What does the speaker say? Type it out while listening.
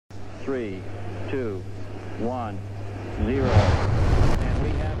3, 2, 1, 0. And we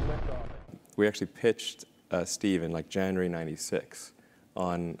have liftoff. We actually pitched Steve in like January '96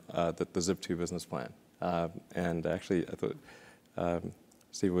 on the Zip2 business plan. And actually, I thought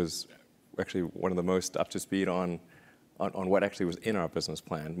Steve was actually one of the most up to speed on what actually was in our business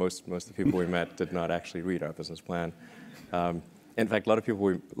plan. Most of the people we met did not actually read our business plan. In fact, a lot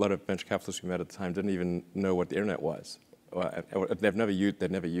of venture capitalists we met at the time didn't even know what the internet was. They'd never used it.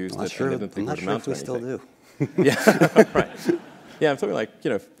 I'm not And sure, they didn't think I'm it not would sure amount if we to still do. Yeah, right. Yeah, I'm talking like,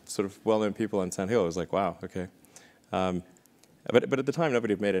 sort of well-known people on Sand Hill. It was like, wow, okay. But at the time,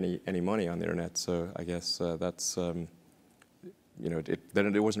 nobody had made any money on the internet, so I guess that's, then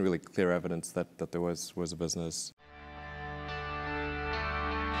it wasn't really clear evidence that there was a business.